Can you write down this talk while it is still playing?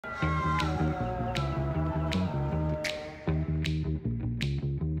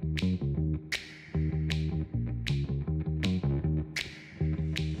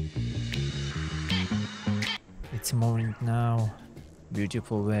It's morning now.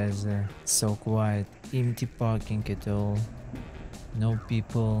 Beautiful weather, so quiet, empty parking at all, no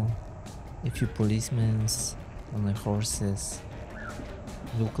people, a few policemen on the horses.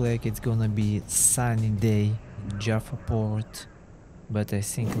 Look like it's gonna be sunny day in Jaffa port, but I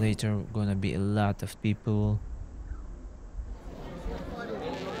think later gonna be a lot of people.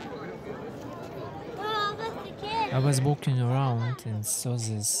 I was walking around and saw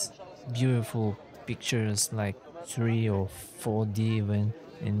these beautiful pictures like 3 or 4D even,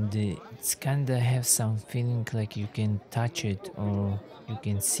 and it's kinda have some feeling like you can touch it or you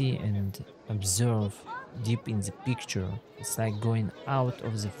can see and observe deep in the picture. It's like going out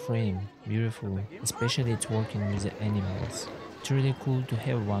of the frame. Beautiful, especially it's working with the animals. It's really cool to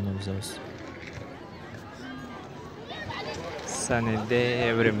have one of those. Sunny day,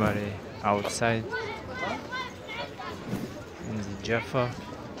 everybody outside in the Jaffa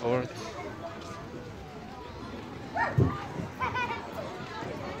port.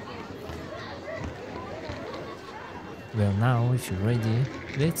 Well, now if you're ready,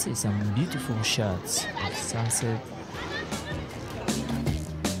 let's see some beautiful shots of sunset.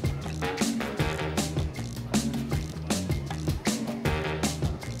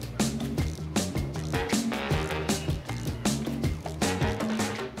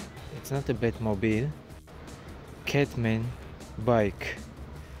 It's not a Batmobile, Catman bike.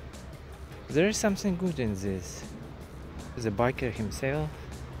 There is something good in this. The biker himself,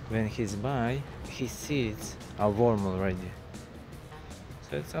 when he's by, his seats are warm already.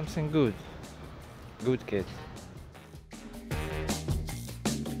 So it's something good. Good cat.